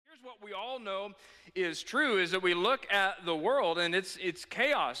here's what we all know is true, is that we look at the world and it's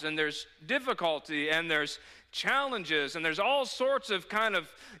chaos, and there's difficulty, and there's challenges, and there's all sorts of kind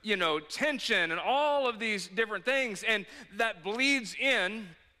of, tension and all of these different things, and that bleeds in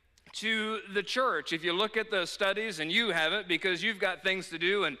to the church. If you look at the studies, and you haven't because you've got things to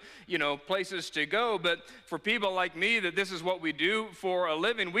do and, places to go, but for people like me, that this is what we do for a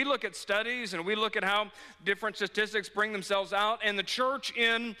living, we look at studies and we look at how different statistics bring themselves out, and the church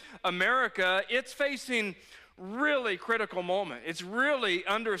in America, it's facing really critical moment. It's really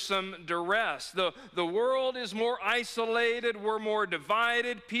under some duress. The world is more isolated. We're more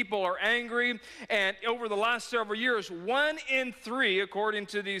divided. People are angry. And over the last several years, 1 in 3, according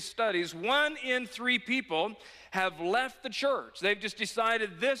to these studies, 1 in 3 people have left the church. They've just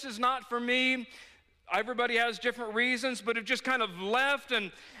decided, this is not for me. Everybody has different reasons, but have just kind of left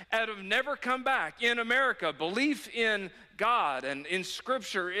and have never come back. In America, belief in God and in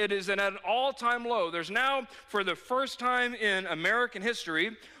Scripture, it is at an all-time low. There's now, for the first time in American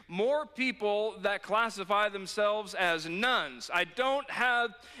history, more people that classify themselves as nuns. I don't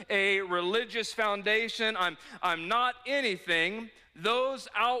have a religious foundation. I'm not anything. Those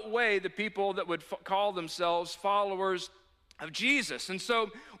outweigh the people that would call themselves followers of Jesus. And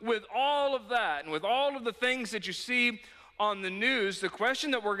so with all of that, and with all of the things that you see on the news, the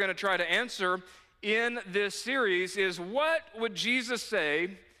question that we're going to try to answer in this series is, what would Jesus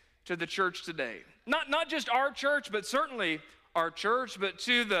say to the church today? Not just our church, but certainly our church, but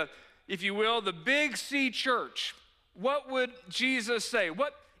to the, if you will, the big C church. What would Jesus say?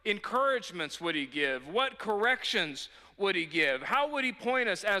 What encouragements would he give? What corrections would he give? How would he point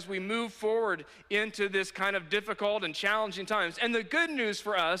us as we move forward into this kind of difficult and challenging times? And the good news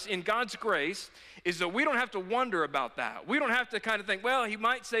for us in God's grace is that we don't have to wonder about that. We don't have to kind of think, well, he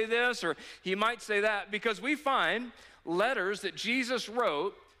might say this or he might say that, because we find letters that Jesus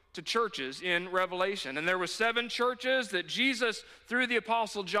wrote to churches in Revelation. And there were 7 churches that Jesus, through the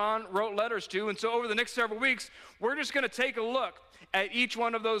Apostle John, wrote letters to. And so over the next several weeks, we're just going to take a look at each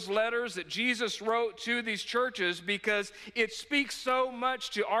one of those letters that Jesus wrote to these churches, because it speaks so much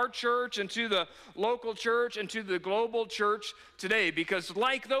to our church and to the local church and to the global church today. Because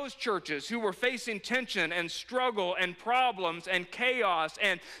like those churches who were facing tension and struggle and problems and chaos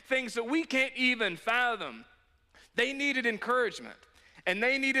and things that we can't even fathom, they needed encouragement. And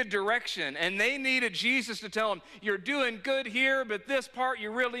they needed direction, and they needed Jesus to tell them, you're doing good here, but this part you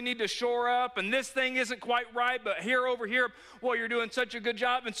really need to shore up, and this thing isn't quite right, but over here, well, you're doing such a good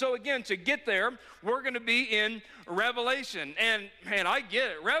job. And so again, to get there, we're going to be in Revelation. And man, I get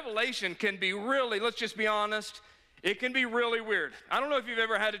it. Revelation can be really, let's just be honest, it can be really weird. I don't know if you've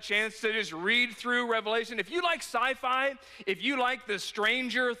ever had a chance to just read through Revelation. If you like sci-fi, if you like the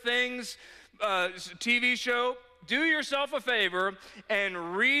Stranger Things TV show, do yourself a favor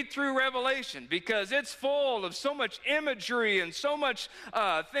and read through Revelation, because it's full of so much imagery and so much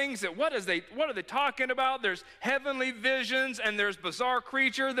things that what are they talking about? There's heavenly visions, and there's bizarre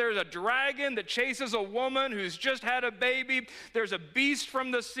creature. There's a dragon that chases a woman who's just had a baby. There's a beast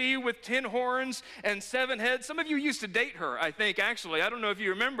from the sea with 10 horns and 7 heads. Some of you used to date her, I think, actually. I don't know if you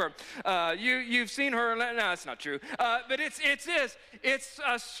remember. You've seen her. No, that's not true. But it's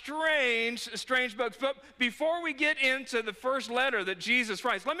a strange book. But before we get into the first letter that Jesus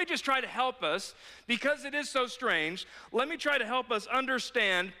writes, let me just try to help us, because it is so strange, let me try to help us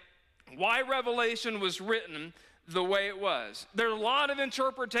understand why Revelation was written the way it was. There's a lot of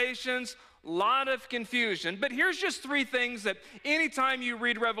interpretations, a lot of confusion, but here's just 3 things that anytime you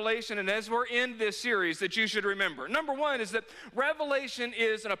read Revelation, and as we're in this series, that you should remember. Number 1 is that Revelation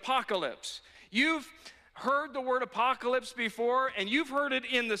is an apocalypse. You've heard the word apocalypse before, and you've heard it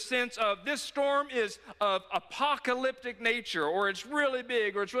in the sense of this storm is of apocalyptic nature, or it's really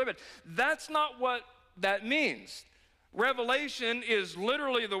big, or it's really big. That's not what that means. Revelation is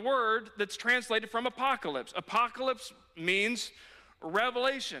literally the word that's translated from apocalypse. Apocalypse means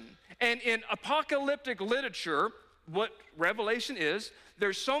revelation. And in apocalyptic literature, what Revelation is,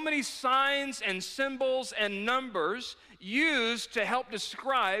 there's so many signs and symbols and numbers used to help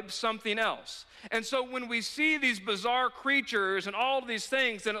describe something else. And so when we see these bizarre creatures and all of these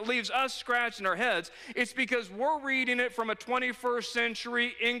things, and it leaves us scratching our heads, it's because we're reading it from a 21st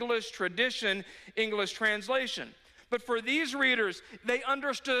century English tradition, English translation. But for these readers, they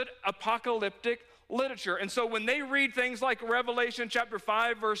understood apocalyptic literature. And so when they read things like Revelation chapter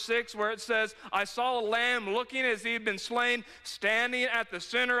 5, verse 6, where it says, I saw a lamb looking as he had been slain, standing at the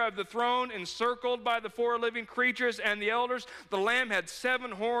center of the throne, encircled by the 4 living creatures and the elders. The lamb had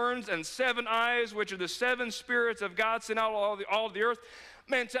 7 horns and 7 eyes, which are the 7 spirits of God sent out all of the earth.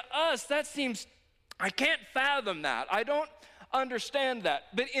 Man, to us, that seems, I can't fathom that. understand that.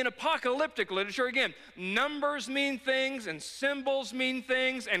 But in apocalyptic literature, again, numbers mean things, and symbols mean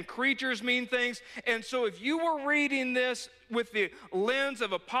things, and creatures mean things. And so if you were reading this with the lens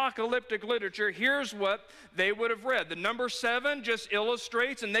of apocalyptic literature, here's what they would have read. The number 7 just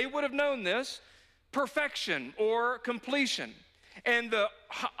illustrates, and they would have known this, perfection or completion. And the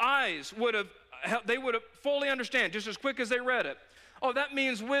eyes would have, they would have fully understand just as quick as they read it. Oh, that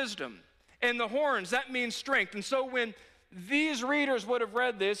means wisdom. And the horns, that means strength. And so when these readers would have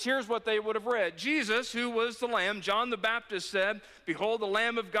read this, here's what they would have read. Jesus, who was the Lamb, John the Baptist said, "Behold the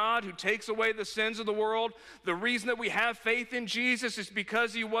Lamb of God who takes away the sins of the world." The reason that we have faith in Jesus is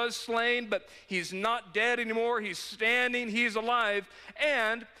because he was slain, but he's not dead anymore. He's standing, he's alive,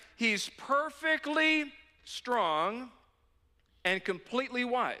 and he's perfectly strong and completely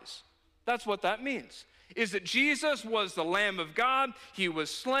wise. That's what that means. Is that Jesus was the Lamb of God, he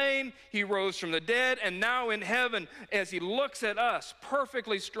was slain, he rose from the dead, and now in heaven, as he looks at us,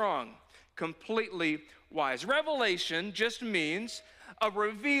 perfectly strong, completely wise. Revelation just means a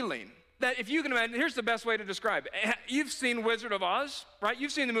revealing. That if you can imagine, here's the best way to describe it. You've seen Wizard of Oz, right?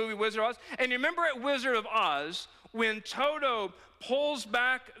 You've seen the movie Wizard of Oz, and you remember at Wizard of Oz, when Toto pulls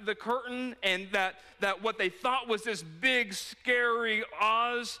back the curtain and that what they thought was this big, scary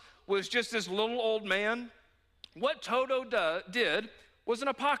Oz was just this little old man. What Toto did was an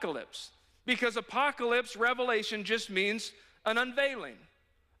apocalypse, because apocalypse, revelation, just means an unveiling,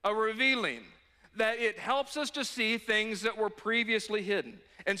 a revealing, that it helps us to see things that were previously hidden.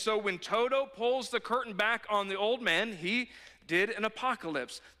 And so when Toto pulls the curtain back on the old man, he did an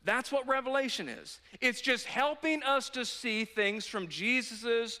apocalypse. That's what revelation is. It's just helping us to see things from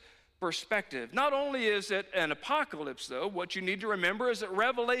Jesus's perspective. Not only is it an apocalypse, though, what you need to remember is that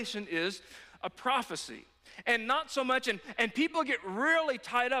revelation is a prophecy. And not so much, and people get really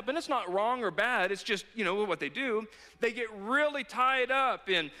tied up, and it's not wrong or bad, it's just, what they do. They get really tied up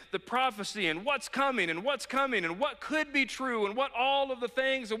in the prophecy and what's coming and what could be true and what all of the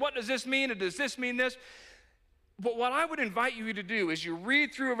things and what does this mean and does this mean this. But what I would invite you to do as you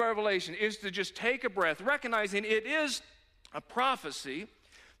read through Revelation is to just take a breath, recognizing it is a prophecy,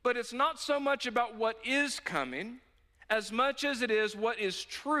 but it's not so much about what is coming as much as it is what is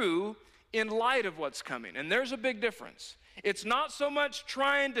true in light of what's coming. And there's a big difference. It's not so much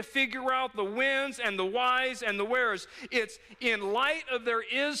trying to figure out the whens and the whys and the wheres. It's in light of there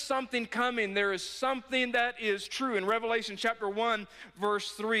is something coming, there is something that is true. In Revelation chapter 1,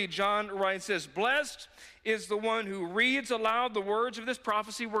 verse 3, John writes this, "Blessed is the one who reads aloud the words of this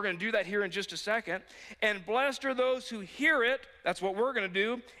prophecy." We're going to do that here in just a second. "And blessed are those who hear it." That's what we're going to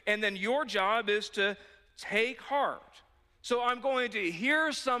do. And then your job is to take heart. So I'm going to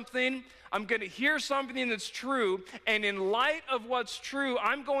hear something. I'm going to hear something that's true, and in light of what's true,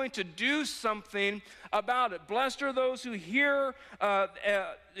 I'm going to do something about it. Blessed are those who hear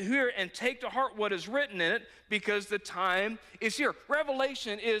and take to heart what is written in it, because the time is here.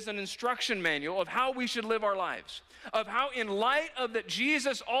 Revelation is an instruction manual of how we should live our lives, of how in light of that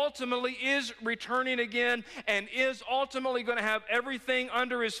Jesus ultimately is returning again and is ultimately going to have everything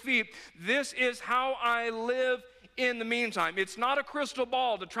under his feet, this is how I live in the meantime. It's not a crystal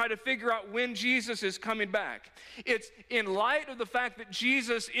ball to try to figure out when Jesus is coming back. It's in light of the fact that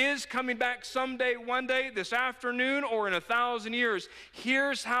Jesus is coming back someday, one day, this afternoon, or in 1,000 years.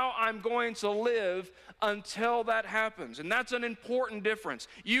 Here's how I'm going to live until that happens. And that's an important difference.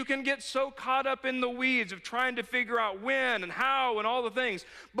 You can get so caught up in the weeds of trying to figure out when and how and all the things.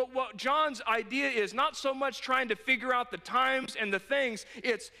 But what John's idea is not so much trying to figure out the times and the things.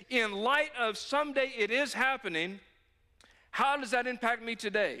 It's in light of someday it is happening. How does that impact me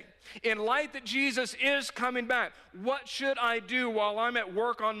today? In light that Jesus is coming back, what should I do while I'm at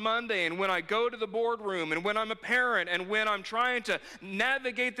work on Monday and when I go to the boardroom and when I'm a parent and when I'm trying to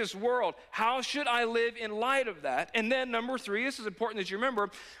navigate this world? How should I live in light of that? And then number 3, this is important that you remember,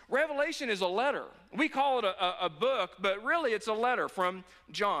 Revelation is a letter. We call it a book, but really it's a letter from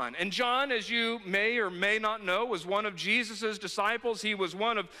John. And John, as you may or may not know, was one of Jesus' disciples. He was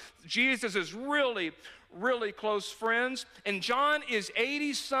one of Jesus' really close friends. And John is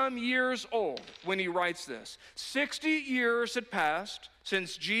 80-some years old when he writes this. 60 years had passed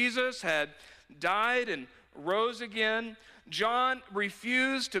since Jesus had died and rose again. John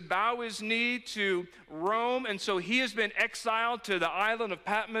refused to bow his knee to Rome, and so he has been exiled to the island of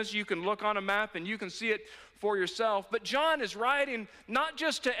Patmos. You can look on a map and you can see it for yourself. But John is writing not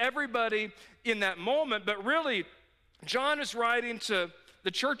just to everybody in that moment, but really John is writing to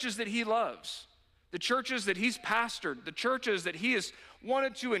the churches that he loves, the churches that he's pastored, the churches that he has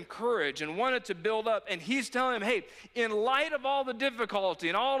wanted to encourage and wanted to build up. And he's telling them, hey, in light of all the difficulty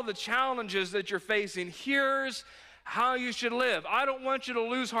and all of the challenges that you're facing, here's how you should live. I don't want you to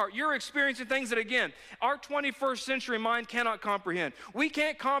lose heart. You're experiencing things that, again, our 21st century mind cannot comprehend. We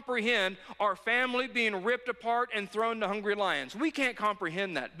can't comprehend our family being ripped apart and thrown to hungry lions. We can't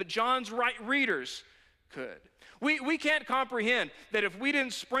comprehend that, but John's right readers could. We can't comprehend that if we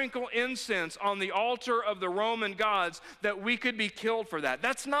didn't sprinkle incense on the altar of the Roman gods, that we could be killed for that.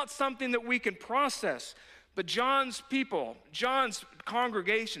 That's not something that we can process. But John's people, John's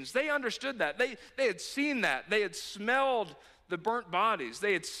congregations, they understood that. They had seen that. They had smelled the burnt bodies.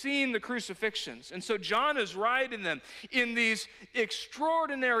 They had seen the crucifixions. And so John is writing them in these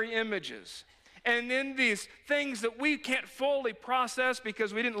extraordinary images and in these things that we can't fully process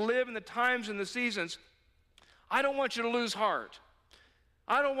because we didn't live in the times and the seasons. I don't want you to lose heart.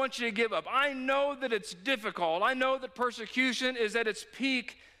 I don't want you to give up. I know that it's difficult. I know that persecution is at its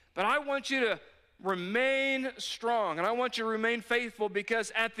peak, but I want you to remain strong, and I want you to remain faithful, because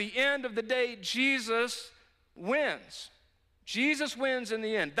at the end of the day, Jesus wins. Jesus wins in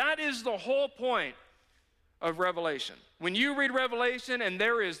the end. That is the whole point of Revelation. When you read Revelation and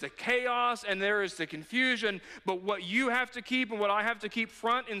there is the chaos and there is the confusion, but what you have to keep and what I have to keep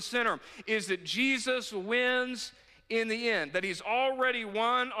front and center is that Jesus wins in the end, that he's already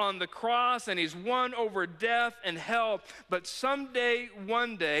won on the cross and he's won over death and hell. But someday,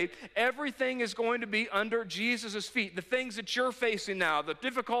 one day, everything is going to be under Jesus' feet. The things that you're facing now, the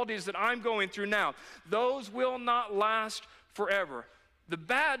difficulties that I'm going through now, those will not last forever. The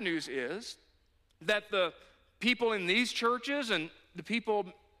bad news is that the people in these churches and the people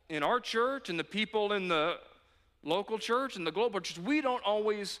in our church and the people in the local church and the global church, we don't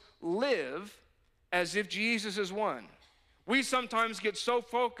always live as if Jesus has won. We sometimes get so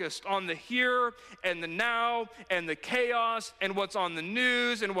focused on the here and the now and the chaos and what's on the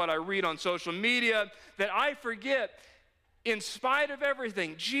news and what I read on social media that I forget, in spite of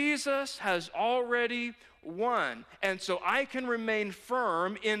everything, Jesus has already won. And so I can remain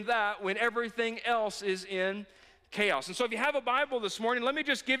firm in that when everything else is in chaos. And so if you have a Bible this morning, let me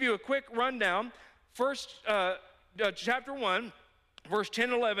just give you a quick rundown. First, chapter 1, verse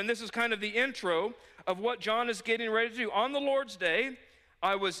 10 and 11, this is kind of the intro of what John is getting ready to do. On the Lord's day,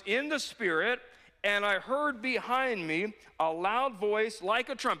 I was in the Spirit, and I heard behind me a loud voice like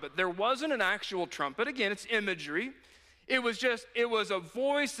a trumpet. There wasn't an actual trumpet. Again, it's imagery. It was a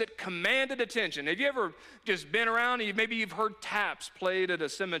voice that commanded attention. Have you ever just been around and maybe you've heard taps played at a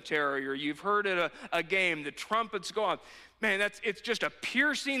cemetery, or you've heard at a game, the trumpets go off? Man, it's just a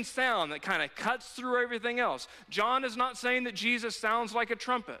piercing sound that kind of cuts through everything else. John is not saying that Jesus sounds like a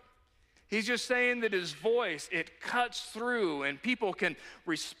trumpet. He's just saying that his voice, it cuts through and people can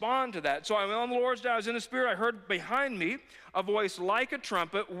respond to that. So I went on the Lord's day, I was in the Spirit, I heard behind me a voice like a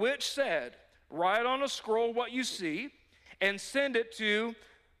trumpet, which said, write on a scroll what you see and send it to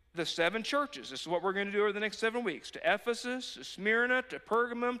the 7 churches. This is what we're going to do over the next 7 weeks. To Ephesus, to Smyrna, to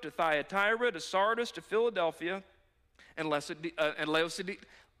Pergamum, to Thyatira, to Sardis, to Philadelphia, and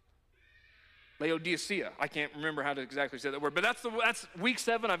Laodicea. I can't remember how to exactly say that word, but that's week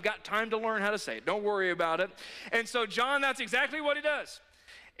 7. I've got time to learn how to say it. Don't worry about it. And so John, that's exactly what he does.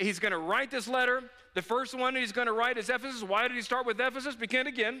 He's going to write this letter. The first one he's going to write is Ephesus. Why did he start with Ephesus? Because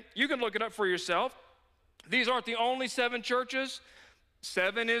again, you can look it up for yourself. These aren't the only 7 churches.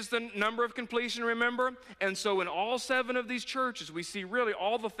 7 is the number of completion, remember? And so in all 7 of these churches, we see really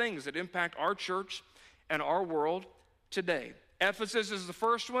all the things that impact our church and our world today. Ephesus is the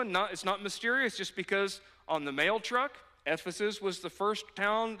first one. It's not mysterious just because on the mail truck, Ephesus was the first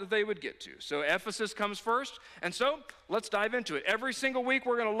town that they would get to. So Ephesus comes first. And so let's dive into it. Every single week,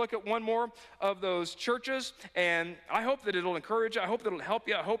 we're going to look at one more of those churches. And I hope that it'll encourage you. I hope that it'll help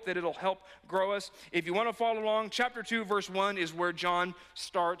you. I hope that it'll help grow us. If you want to follow along, chapter 2, verse 1 is where John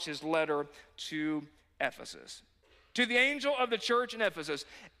starts his letter to Ephesus. To the angel of the church in Ephesus.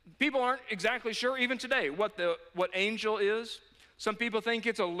 People aren't exactly sure, even today, what angel is. Some people think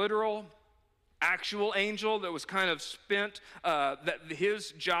it's a literal, actual angel that was kind of spent, that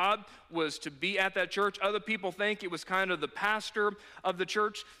his job was to be at that church. Other people think it was kind of the pastor of the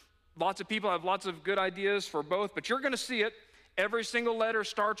church. Lots of people have lots of good ideas for both, but you're going to see it. Every single letter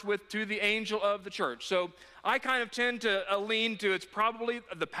starts with to the angel of the church. So I kind of tend to lean to it's probably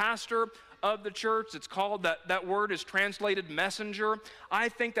the pastor of the church. It's called, that word is translated messenger. I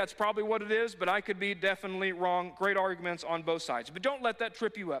think that's probably what it is, but I could be definitely wrong. Great arguments on both sides. But don't let that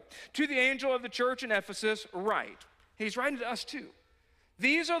trip you up. To the angel of the church in Ephesus, write. He's writing to us too.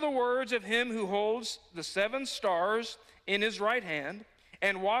 These are the words of him who holds the 7 stars in his right hand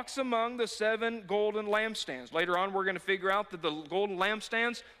and walks among the 7 golden lampstands. Later on, we're going to figure out that the golden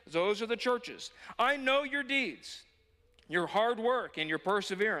lampstands, those are the churches. I know your deeds, your hard work, and your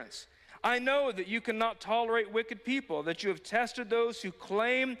perseverance. I know that you cannot tolerate wicked people, that you have tested those who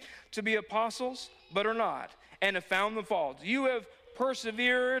claim to be apostles but are not, and have found them fault. You have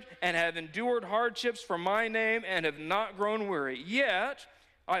persevered and have endured hardships for my name and have not grown weary. Yet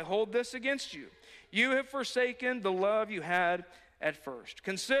I hold this against you. You have forsaken the love you had at first.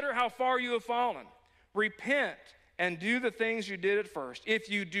 Consider how far you have fallen. Repent and do the things you did at first. If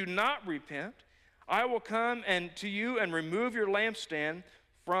you do not repent, I will come to you and remove your lampstand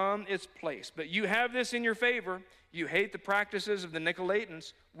from its place. But you have this in your favor. You hate the practices of the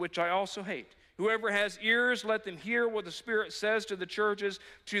Nicolaitans, which I also hate. Whoever has ears, let them hear what the Spirit says to the churches.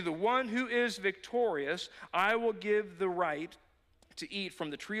 To the one who is victorious, I will give the right to eat from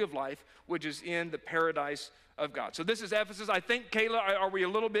the tree of life, which is in the paradise of God. So this is Ephesus. I think, Kayla, are we a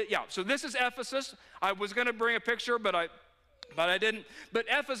little bit? Yeah. So this is Ephesus. I was going to bring a picture, but I didn't. But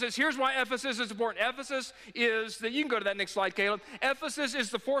Ephesus, here's why Ephesus is important. Ephesus is, you can go to that next slide, Caleb. Ephesus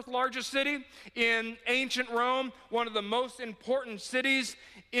is the fourth largest city in ancient Rome, one of the most important cities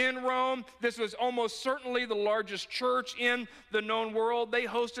in Rome. This was almost certainly the largest church in the known world. They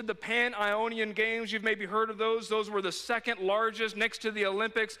hosted the Pan-Ionian Games. You've maybe heard of those. Those were the second largest, next to the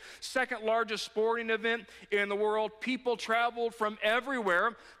Olympics, second largest sporting event in the world. People traveled from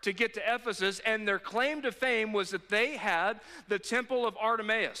everywhere to get to Ephesus, and their claim to fame was that they had the temple of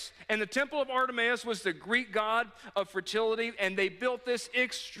Artemis. And the temple of Artemis was the Greek god of fertility, and they built this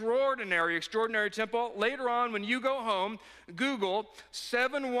extraordinary temple. Later on, when you go home, Google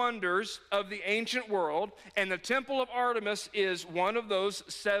 7 wonders of the ancient world, and the temple of Artemis is one of those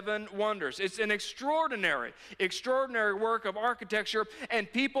 7 wonders. It's an extraordinary work of architecture,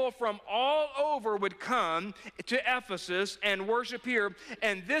 and people from all over would come to Ephesus and worship here.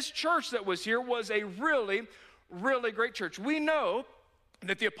 And this church that was here was a really great church. We know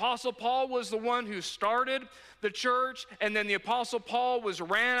that the Apostle Paul was the one who started the church, and then the Apostle Paul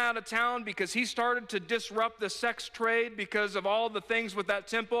ran out of town because he started to disrupt the sex trade because of all the things with that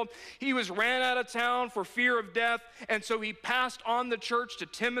temple. He ran out of town for fear of death, and so he passed on the church to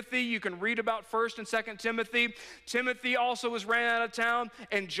Timothy. You can read about 1st and 2nd Timothy. Timothy also ran out of town,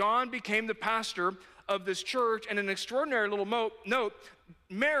 and John became the pastor of this church. And an extraordinary little note,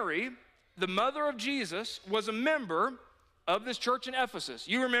 Mary, the mother of Jesus, was a member of this church in Ephesus.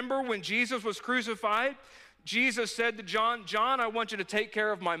 You remember when Jesus was crucified, Jesus said to John, I want you to take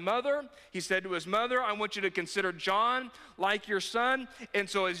care of my mother. He said to his mother, I want you to consider John like your son. And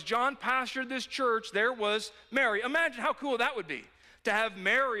so as John pastored this church, there was Mary. Imagine how cool that would be, to have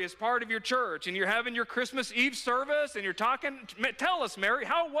Mary as part of your church, and you're having your Christmas Eve service, and you're talking. Tell us, Mary,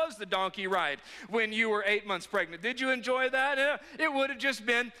 how was the donkey ride when you were 8 months pregnant? Did you enjoy that? It would have just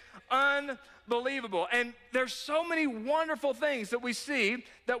been unbelievable. And there's so many wonderful things that we see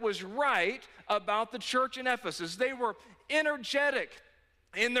that was right about the church in Ephesus. They were energetic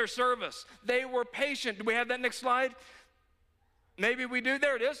in their service. They were patient. Do we have that next slide? Maybe we do.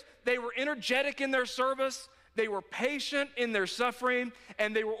 There it is. They were energetic in their service. They were patient in their suffering,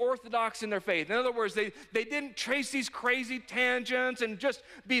 and they were orthodox in their faith. In other words, they didn't trace these crazy tangents and just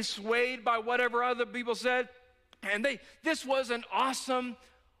be swayed by whatever other people said. And this was an awesome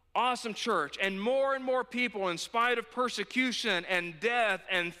church. And more people, in spite of persecution and death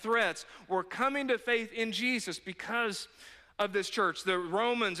and threats, were coming to faith in Jesus because of this church. The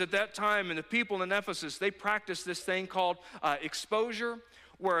Romans at that time and the people in Ephesus, they practiced this thing called exposure,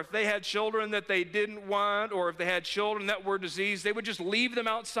 where if they had children that they didn't want, or if they had children that were diseased, they would just leave them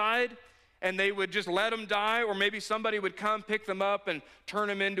outside and they would just let them die, or maybe somebody would come pick them up and turn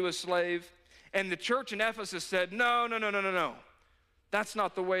them into a slave. And the church in Ephesus said, no. That's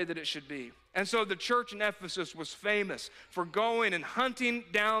not the way that it should be. And so the church in Ephesus was famous for going and hunting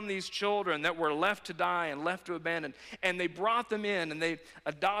down these children that were left to die and left to abandon. And they brought them in and they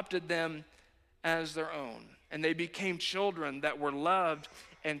adopted them as their own. And they became children that were loved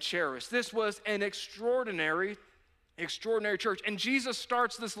and cherished. This was an extraordinary church. And Jesus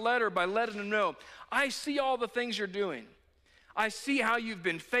starts this letter by letting them know, I see all the things you're doing. I see how you've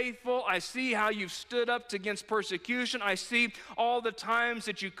been faithful. I see how you've stood up against persecution. I see all the times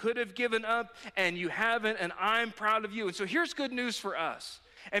that you could have given up and you haven't, and I'm proud of you. And so here's good news for us.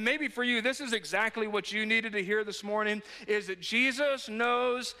 And maybe for you, this is exactly what you needed to hear this morning, is that Jesus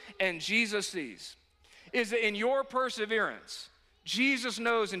knows and Jesus sees. Is that in your perseverance, Jesus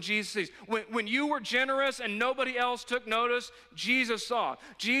knows and Jesus sees. When you were generous and nobody else took notice, Jesus saw.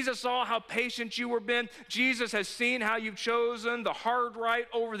 Jesus saw how patient you were been. Jesus has seen how you've chosen the hard right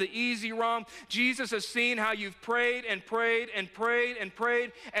over the easy wrong. Jesus has seen how you've prayed and prayed and prayed and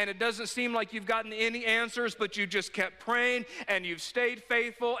prayed, and it doesn't seem like you've gotten any answers, but you just kept praying and you've stayed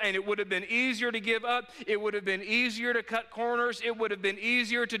faithful, and it would have been easier to give up. It would have been easier to cut corners. It would have been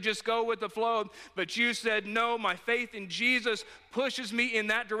easier to just go with the flow, but you said, no, my faith in Jesus pushes me in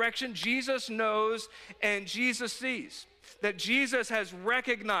that direction. Jesus knows and Jesus sees. That Jesus has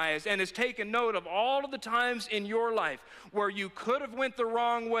recognized and has taken note of all of the times in your life where you could have went the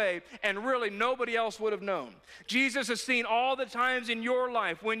wrong way and really nobody else would have known. Jesus has seen all the times in your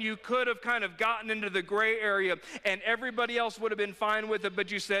life when you could have kind of gotten into the gray area and everybody else would have been fine with it,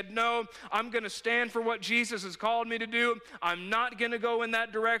 but you said, no, I'm going to stand for what Jesus has called me to do. I'm not going to go in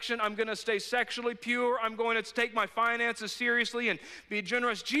that direction. I'm going to stay sexually pure. I'm going to take my finances seriously and be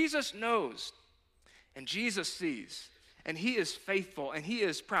generous. Jesus knows and Jesus sees. And he is faithful and he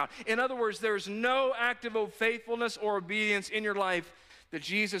is proud. In other words, there's no act of faithfulness or obedience in your life that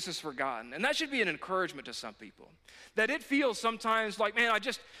Jesus has forgotten. And that should be an encouragement to some people. That it feels sometimes like, man,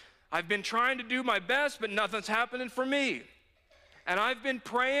 I've been trying to do my best, but nothing's happening for me. And I've been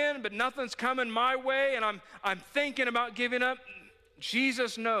praying, but nothing's coming my way, and I'm thinking about giving up.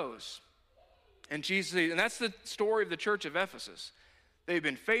 Jesus knows. And that's the story of the church of Ephesus. They've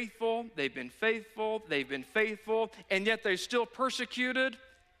been faithful, they've been faithful, they've been faithful, and yet they're still persecuted,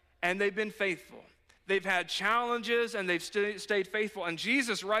 and they've been faithful. They've had challenges, and they've stayed faithful. And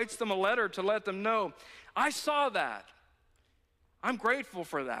Jesus writes them a letter to let them know, I saw that. I'm grateful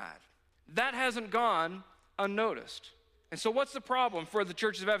for that. That hasn't gone unnoticed. And so what's the problem for the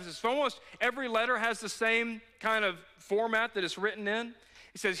churches of Ephesus? Almost every letter has the same kind of format that it's written in.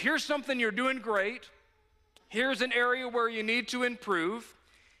 It says, here's something you're doing great. Here's an area where you need to improve.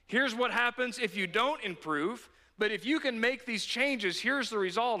 Here's what happens if you don't improve. But if you can make these changes, here's the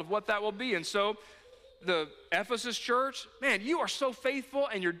result of what that will be. And so the Ephesus church, man, you are so faithful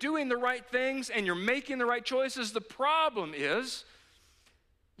and you're doing the right things and you're making the right choices. The problem is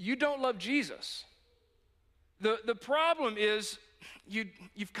you don't love Jesus. The problem is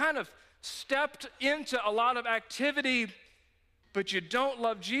you've kind of stepped into a lot of activity, but you don't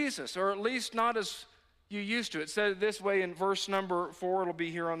love Jesus, or at least not as you used to. It said this way in verse number 4, it'll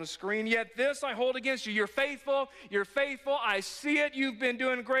be here on the screen. Yet this I hold against you. You're faithful, I see it, you've been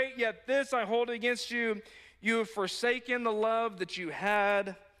doing great, yet this I hold against you. You have forsaken the love that you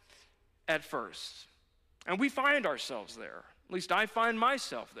had at first. And we find ourselves there. At least I find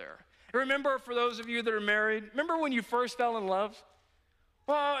myself there. Remember, for those of you that are married, remember when you first fell in love?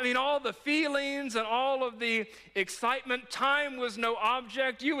 Well, I mean, all the feelings and all of the excitement, time was no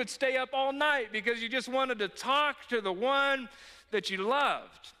object. You would stay up all night because you just wanted to talk to the one that you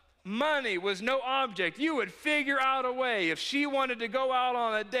loved. Money was no object. You would figure out a way. If she wanted to go out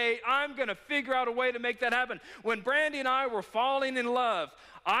on a date, I'm going to figure out a way to make that happen. When Brandy and I were falling in love,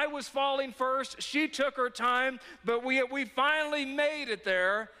 I was falling first. She took her time, but we finally made it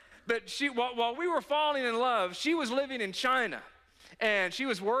there. But while we were falling in love, she was living in China. And she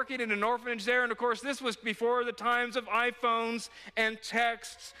was working in an orphanage there. And of course, this was before the times of iPhones and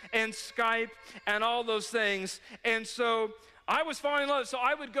texts and Skype and all those things. And so I was falling in love. So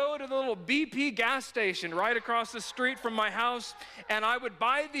I would go to the little BP gas station right across the street from my house, and I would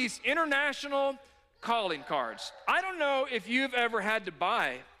buy these international calling cards. I don't know if you've ever had to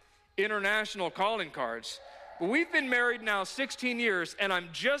buy international calling cards. But we've been married now 16 years, and I'm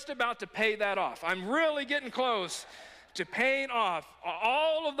just about to pay that off. I'm really getting close to paying off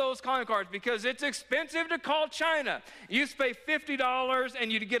all of those calling cards because it's expensive to call China. You used to pay $50 and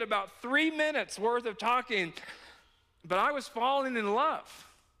you'd get about 3 minutes worth of talking. But I was falling in love.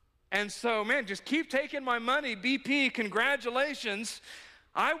 And so, man, just keep taking my money. BP, congratulations.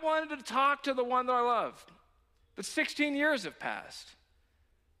 I wanted to talk to the one that I love. But 16 years have passed.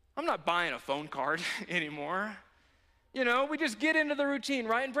 I'm not buying a phone card anymore. You know, we just get into the routine,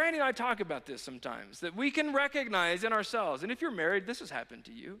 right? And Brandy and I talk about this sometimes, that we can recognize in ourselves, and if you're married, this has happened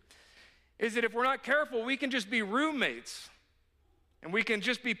to you, is that if we're not careful, we can just be roommates. And we can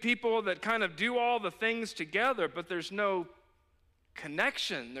just be people that kind of do all the things together, but there's no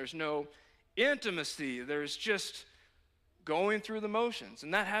connection, there's no intimacy, there's just going through the motions.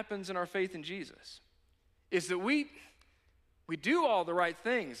 And that happens in our faith in Jesus, is that we do all the right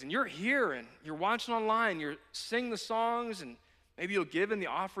things, and you're here, and you're watching online, you're singing the songs, and maybe you'll give in the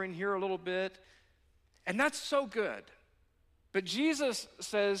offering here a little bit, and that's so good. But Jesus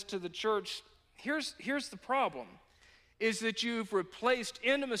says to the church, here's the problem, is that you've replaced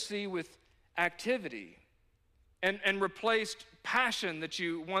intimacy with activity, and replaced passion that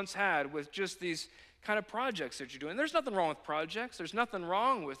you once had with just these kind of projects that you're doing. There's nothing wrong with projects. There's nothing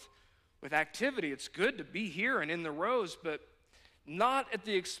wrong with activity. It's good to be here and in the rows, but not at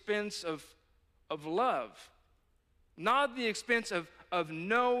the expense of love. Not at the expense of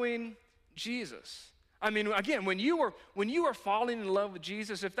knowing Jesus. I mean, again, when you were falling in love with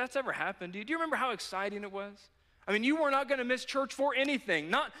Jesus, if that's ever happened to you, do you remember how exciting it was? I mean, you were not going to miss church for anything,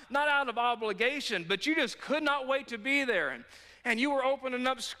 not out of obligation, but you just could not wait to be there. And you were opening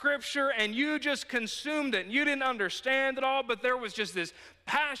up Scripture, and you just consumed it. And you didn't understand it all, but there was just this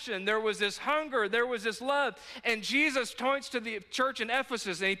passion. There was this hunger. There was this love. And Jesus points to the church in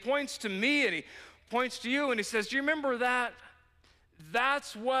Ephesus, and he points to me, and he points to you, and he says, do you remember that?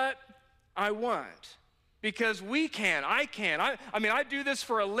 That's what I want. Because I can. I mean, I do this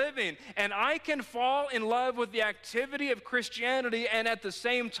for a living, and I can fall in love with the activity of Christianity and at the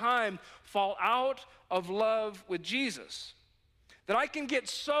same time fall out of love with Jesus. That I can get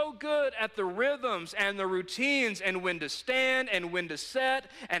so good at the rhythms and the routines and when to stand and when to set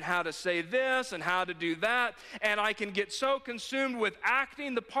and how to say this and how to do that, and I can get so consumed with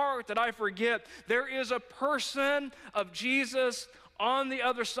acting the part that I forget there is a person of Jesus on the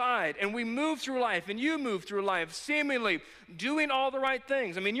other side. And we move through life, and you move through life seemingly doing all the right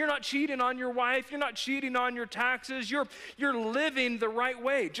things. I mean, you're not cheating on your wife, you're not cheating on your taxes, you're living the right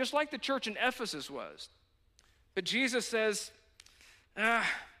way, just like the church in Ephesus was. But Jesus says,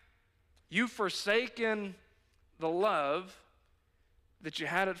 you've forsaken the love that you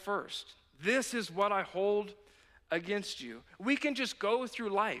had at first. This is what I hold against you. We can just go through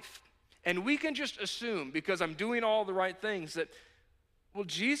life, and we can just assume, because I'm doing all the right things, that well,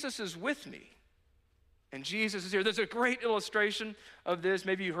 Jesus is with me, and Jesus is here. There's a great illustration of this.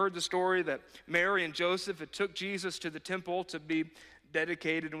 Maybe you heard the story that Mary and Joseph had took Jesus to the temple to be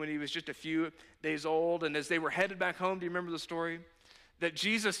dedicated when he was just a few days old, and as they were headed back home, do you remember the story? That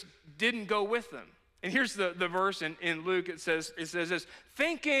Jesus didn't go with them. And here's the verse in Luke. It says this,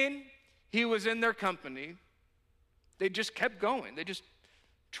 thinking he was in their company, they just kept going. They just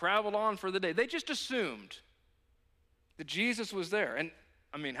traveled on for the day. They just assumed that Jesus was there. And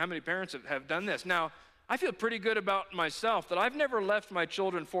I mean, how many parents have done this? Now, I feel pretty good about myself that I've never left my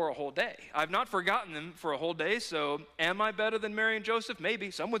children for a whole day. I've not forgotten them for a whole day, so am I better than Mary and Joseph?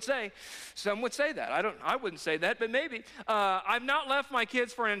 Maybe. Some would say that. I wouldn't say that, but maybe. I've not left my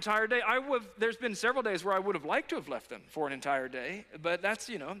kids for an entire day. There's been several days where I would have liked to have left them for an entire day, but that's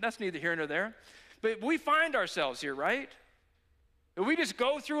neither here nor there. But we find ourselves here, right? We just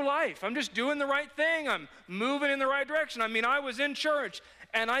go through life. I'm just doing the right thing. I'm moving in the right direction. I mean, I was in church,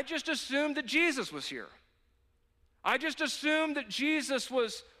 and I just assumed that Jesus was here. I just assumed that Jesus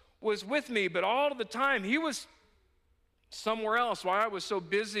was with me, but all of the time, he was somewhere else while I was so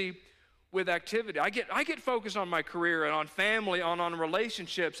busy with activity. I get focused on my career and on family, on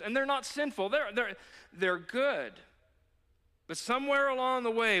relationships, and they're not sinful. They're good. But somewhere along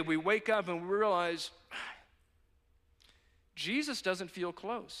the way, we wake up and we realize Jesus doesn't feel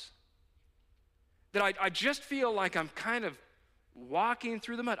close. That I just feel like I'm kind of walking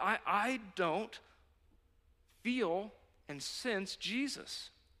through the mud. I don't feel and sense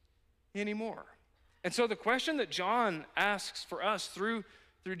Jesus anymore. And so the question that John asks for us through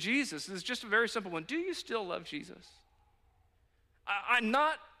Jesus is just a very simple one. Do you still love Jesus?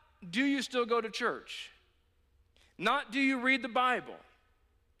 Not do you still go to church? Not do you read the Bible?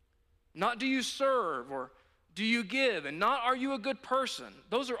 Not do you serve or do you give? And not are you a good person?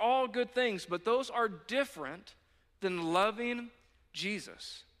 Those are all good things, but those are different than loving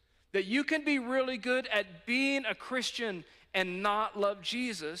Jesus. That you can be really good at being a Christian and not love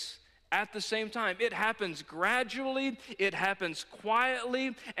Jesus at the same time. It happens gradually, it happens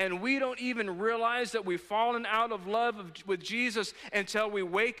quietly, and we don't even realize that we've fallen out of love with Jesus until we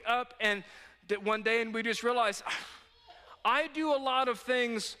wake up and one day and we just realize, I do a lot of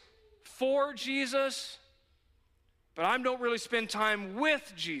things for Jesus, but I don't really spend time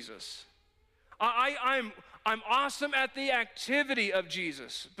with Jesus. I'm awesome at the activity of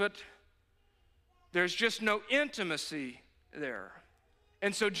Jesus, but there's just no intimacy there.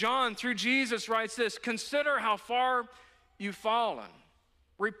 And so John, through Jesus, writes this: consider how far you've fallen.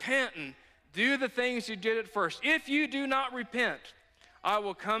 Repent and do the things you did at first. If you do not repent, I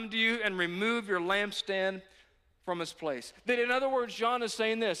will come to you and remove your lampstand from its place. That, in other words, John is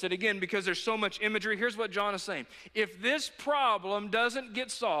saying this, and again, because there's so much imagery, here's what John is saying. If this problem doesn't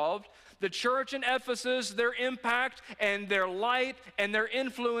get solved, the church in Ephesus, their impact and their light and their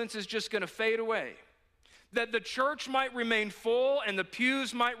influence is just going to fade away. that the church might remain full and the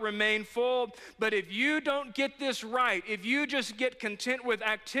pews might remain full. But if you don't get this right, if you just get content with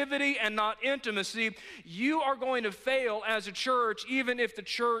activity and not intimacy, you are going to fail as a church, even if the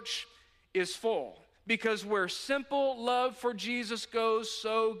church is full. Because where simple love for Jesus goes,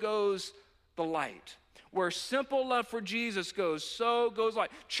 so goes the light. Where simple love for Jesus goes, so goes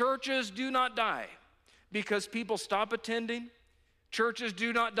light. Churches do not die because people stop attending. Churches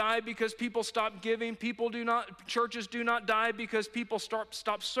do not die because people stop giving. Churches do not die because people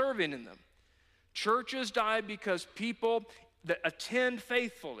stop serving in them. Churches die because people that attend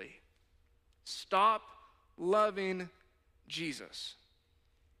faithfully stop loving Jesus.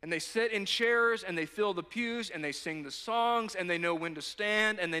 And they sit in chairs and they fill the pews and they sing the songs and they know when to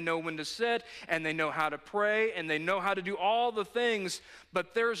stand and they know when to sit and they know how to pray and they know how to do all the things,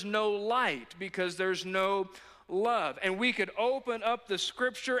 but there's no light because there's no love. And we could open up the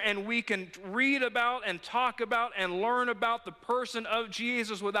scripture and we can read about and talk about and learn about the person of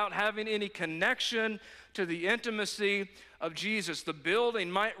Jesus without having any connection to the intimacy of Jesus. The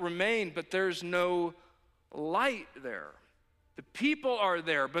building might remain, but there's no light there. The people are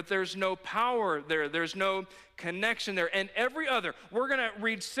there, but there's no power there. There's no connection there. And every other, we're going to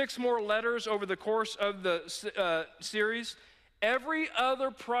read 6 more letters over the course of the series. Every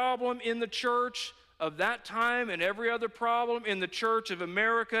other problem in the church of that time and every other problem in the church of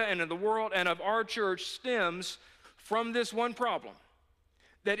America and in the world and of our church stems from this one problem.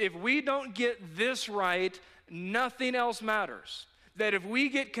 That if we don't get this right, nothing else matters. That if we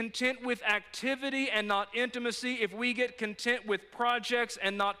get content with activity and not intimacy, if we get content with projects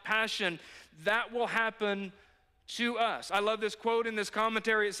and not passion, that will happen to us. I love this quote in this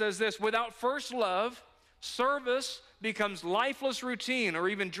commentary. It says this: without first love, service becomes lifeless routine or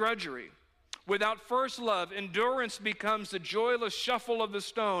even drudgery. Without first love, endurance becomes the joyless shuffle of the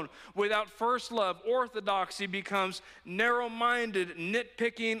stone. Without first love, orthodoxy becomes narrow-minded,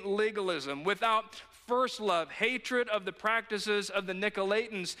 nitpicking legalism. Without first love, hatred of the practices of the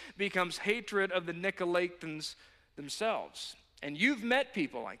Nicolaitans becomes hatred of the Nicolaitans themselves. And you've met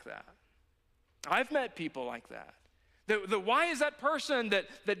people like that. I've met people like that. Why is that person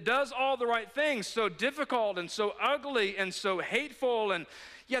that does all the right things so difficult and so ugly and so hateful, and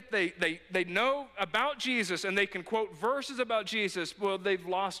yet they know about Jesus and they can quote verses about Jesus? Well, they've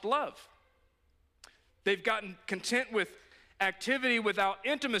lost love. They've gotten content with activity without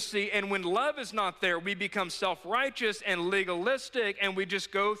intimacy, and when love is not there, we become self-righteous and legalistic, and we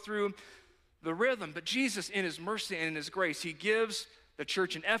just go through the rhythm. But Jesus, in his mercy and in his grace, he gives the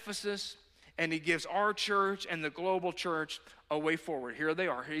church in Ephesus, and he gives our church and the global church a way forward. Here they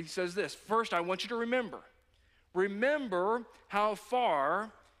are. He says this: first, I want you to remember how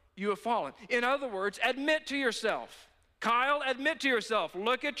far you have fallen. In other words, admit to yourself. Kyle, admit to yourself.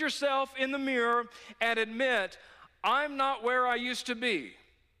 Look at yourself in the mirror and admit, I'm not where I used to be.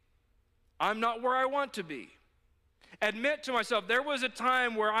 I'm not where I want to be. Admit to myself, there was a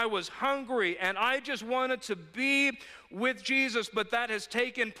time where I was hungry and I just wanted to be with Jesus, but that has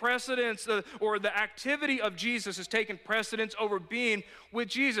taken precedence, or the activity of Jesus has taken precedence over being with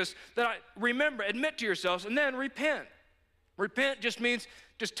Jesus. Remember, admit to yourselves, and then repent. Repent just means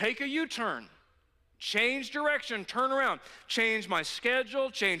just take a U-turn. Change direction, turn around, change my schedule,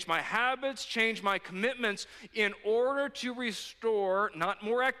 change my habits, change my commitments in order to restore not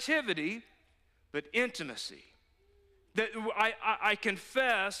more activity, but intimacy. That I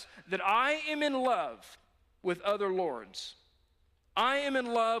confess that I am in love with other lords. I am in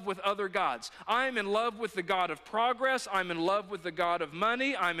love with other gods. I am in love with the God of progress. I'm in love with the God of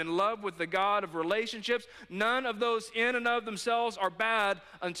money. I'm in love with the God of relationships. None of those in and of themselves are bad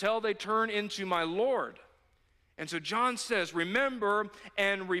until they turn into my Lord. And so John says, remember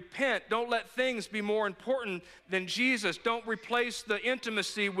and repent. Don't let things be more important than Jesus. Don't replace the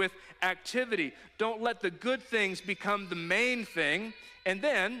intimacy with activity. Don't let the good things become the main thing. And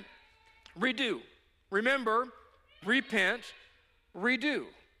then redo. Remember, repent, redo.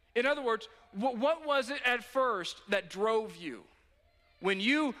 In other words, what was it at first that drove you? When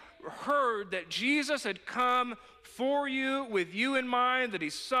you heard that Jesus had come for you, with you in mind, that he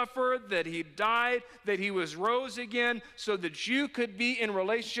suffered, that he died, that he was rose again so that you could be in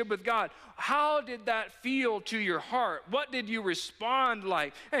relationship with God. How did that feel to your heart? What did you respond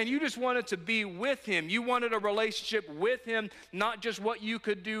like? And you just wanted to be with him. You wanted a relationship with him, not just what you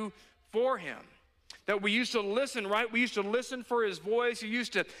could do for him. That we used to listen, right? We used to listen for his voice. He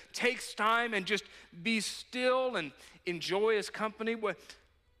used to take time and just be still and enjoy his company.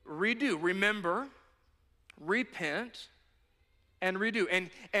 Redo, remember, repent, and redo.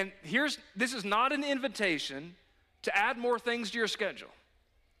 And this is not an invitation to add more things to your schedule.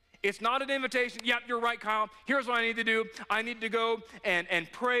 It's not an invitation. Yep, you're right, Kyle. Here's what I need to do. I need to go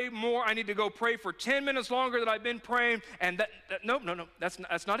and pray more. I need to go pray for 10 minutes longer than I've been praying. And no. That's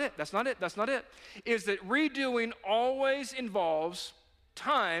not it. That's not it. Is that redoing always involves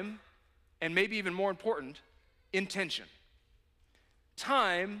time, and maybe even more important, intention.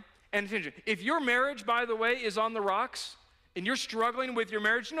 Time and intention. If your marriage, by the way, is on the rocks, and you're struggling with your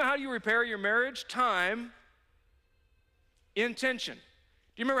marriage, you know how you repair your marriage? Time, intention.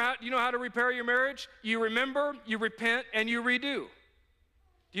 Do you know how to repair your marriage? You remember, you repent, and you redo. Do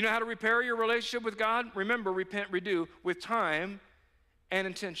you know how to repair your relationship with God? Remember, repent, redo with time and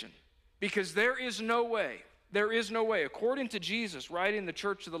intention. Because there is no way, according to Jesus writing to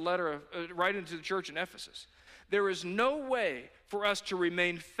the church in Ephesus, there is no way for us to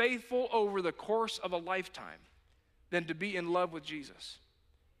remain faithful over the course of a lifetime than to be in love with Jesus.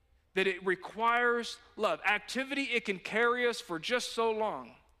 That it requires love. Activity, it can carry us for just so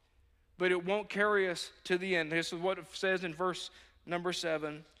long, but it won't carry us to the end. This is what it says in verse number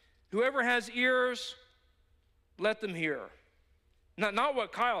 7. Whoever has ears, let them hear. Not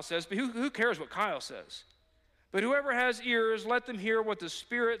what Kyle says, but who cares what Kyle says? But whoever has ears, let them hear what the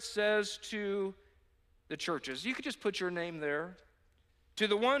Spirit says to the churches. You could just put your name there. To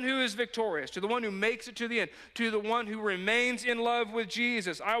the one who is victorious, to the one who makes it to the end, to the one who remains in love with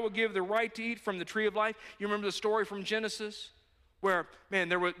Jesus, I will give the right to eat from the tree of life. You remember the story from Genesis where, man,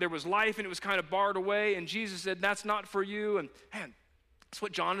 there was life and it was kind of barred away, and Jesus said, that's not for you. And man, that's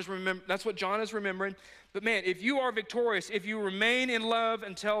what John is remembering. But man, if you are victorious, if you remain in love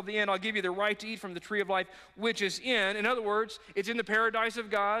until the end, I'll give you the right to eat from the tree of life, which is in other words, it's in the paradise of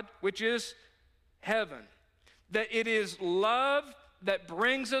God, which is heaven. That it is love that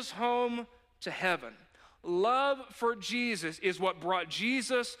brings us home to heaven. Love for Jesus is what brought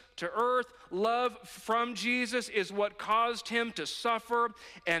Jesus to earth. Love from Jesus is what caused him to suffer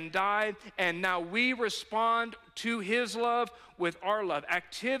and die. And now we respond to his love with our love.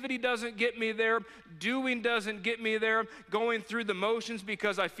 Activity doesn't get me there. Doing doesn't get me there. Going through the motions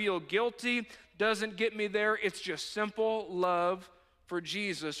because I feel guilty doesn't get me there. It's just simple love for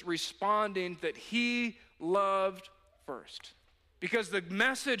Jesus, responding that he loved first. Because the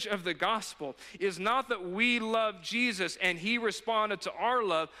message of the gospel is not that we love Jesus and he responded to our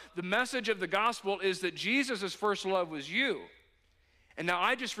love. The message of the gospel is that Jesus' first love was you. And now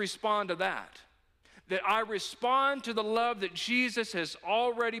I just respond to that. That I respond to the love that Jesus has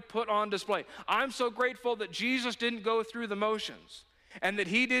already put on display. I'm so grateful that Jesus didn't go through the motions and that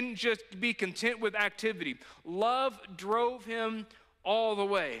he didn't just be content with activity. Love drove him all the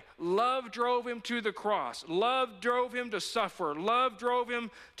way. Love drove him to the cross. Love drove him to suffer. Love drove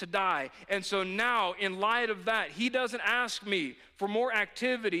him to die. And so now, in light of that, he doesn't ask me for more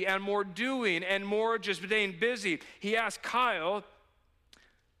activity and more doing and more just being busy. He asks Kyle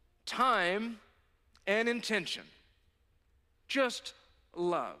time and intention. Just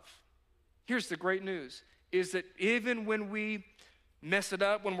love. Here's the great news, is that even when we mess it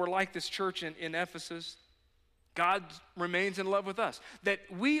up, when we're like this church in Ephesus, God remains in love with us. That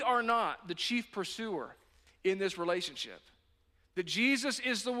we are not the chief pursuer in this relationship. That Jesus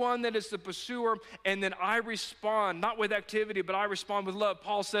is the one that is the pursuer, and then I respond, not with activity, but I respond with love.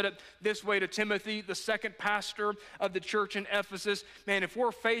 Paul said it this way to Timothy, the second pastor of the church in Ephesus. Man, if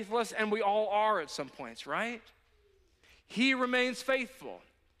we're faithless, and we all are at some points, right? He remains faithful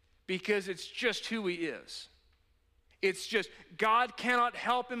because it's just who he is. It's just, God cannot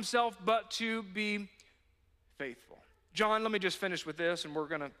help himself but to be faithful. John, let me just finish with this and we're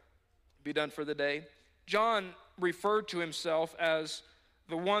going to be done for the day. John referred to himself as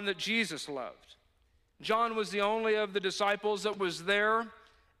the one that Jesus loved. John was the only of the disciples that was there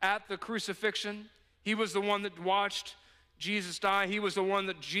at the crucifixion. He was the one that watched Jesus die. He was the one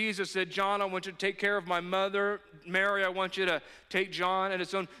that Jesus said, John, I want you to take care of my mother. Mary, I want you to take John and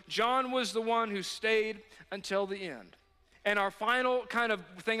his own. John was the one who stayed until the end. And our final kind of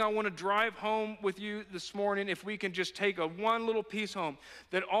thing I want to drive home with you this morning, if we can just take one little piece home,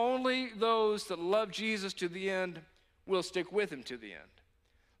 that only those that love Jesus to the end will stick with him to the end.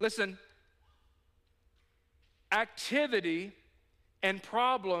 Listen, activity and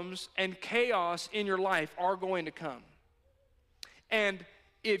problems and chaos in your life are going to come. And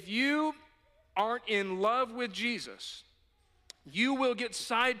if you aren't in love with Jesus, you will get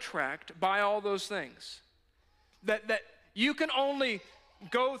sidetracked by all those things. That you can only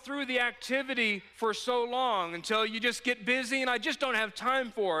go through the activity for so long until you just get busy and I just don't have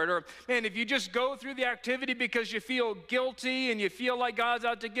time for it. Or, man, if you just go through the activity because you feel guilty and you feel like God's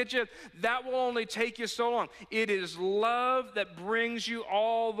out to get you, that will only take you so long. It is love that brings you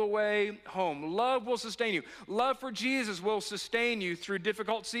all the way home. Love will sustain you. Love for Jesus will sustain you through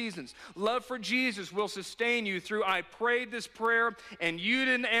difficult seasons. Love for Jesus will sustain you through, I prayed this prayer and you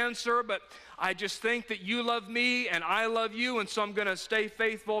didn't answer, but I just think that you love me and I love you, and so I'm going to stay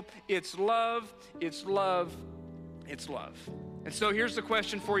faithful. It's love, it's love, it's love. And so here's the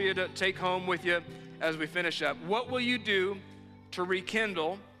question for you to take home with you as we finish up. What will you do to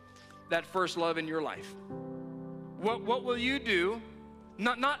rekindle that first love in your life? What will you do?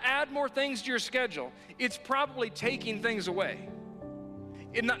 Not add more things to your schedule. It's probably taking things away.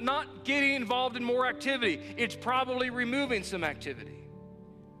 Not getting involved in more activity. It's probably removing some activity.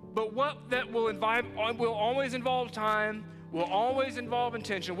 But what that will always involve time, will always involve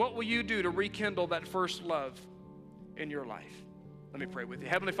intention. What will you do to rekindle that first love in your life? Let me pray with you.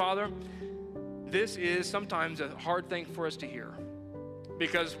 Heavenly Father, this is sometimes a hard thing for us to hear.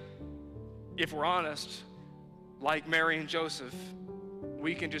 Because if we're honest, like Mary and Joseph,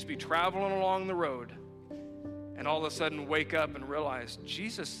 we can just be traveling along the road and all of a sudden wake up and realize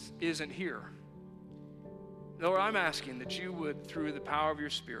Jesus isn't here. Lord, I'm asking that you would, through the power of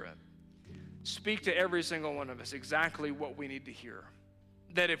your Spirit, speak to every single one of us exactly what we need to hear.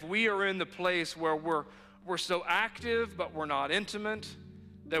 That if we are in the place where we're so active but we're not intimate,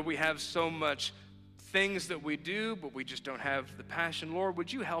 that we have so much things that we do but we just don't have the passion, Lord,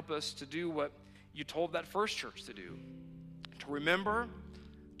 would you help us to do what you told that first church to do? To remember,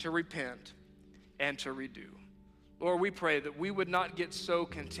 to repent, and to redo. Lord, we pray that we would not get so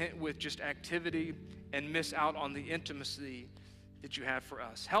content with just activity and miss out on the intimacy that you have for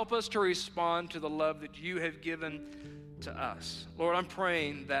us. Help us to respond to the love that you have given to us. Lord, I'm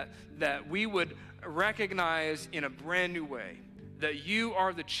praying that we would recognize in a brand new way that you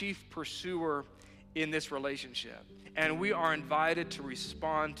are the chief pursuer in this relationship, and we are invited to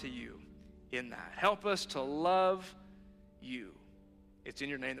respond to you in that. Help us to love you. It's in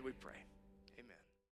your name that we pray.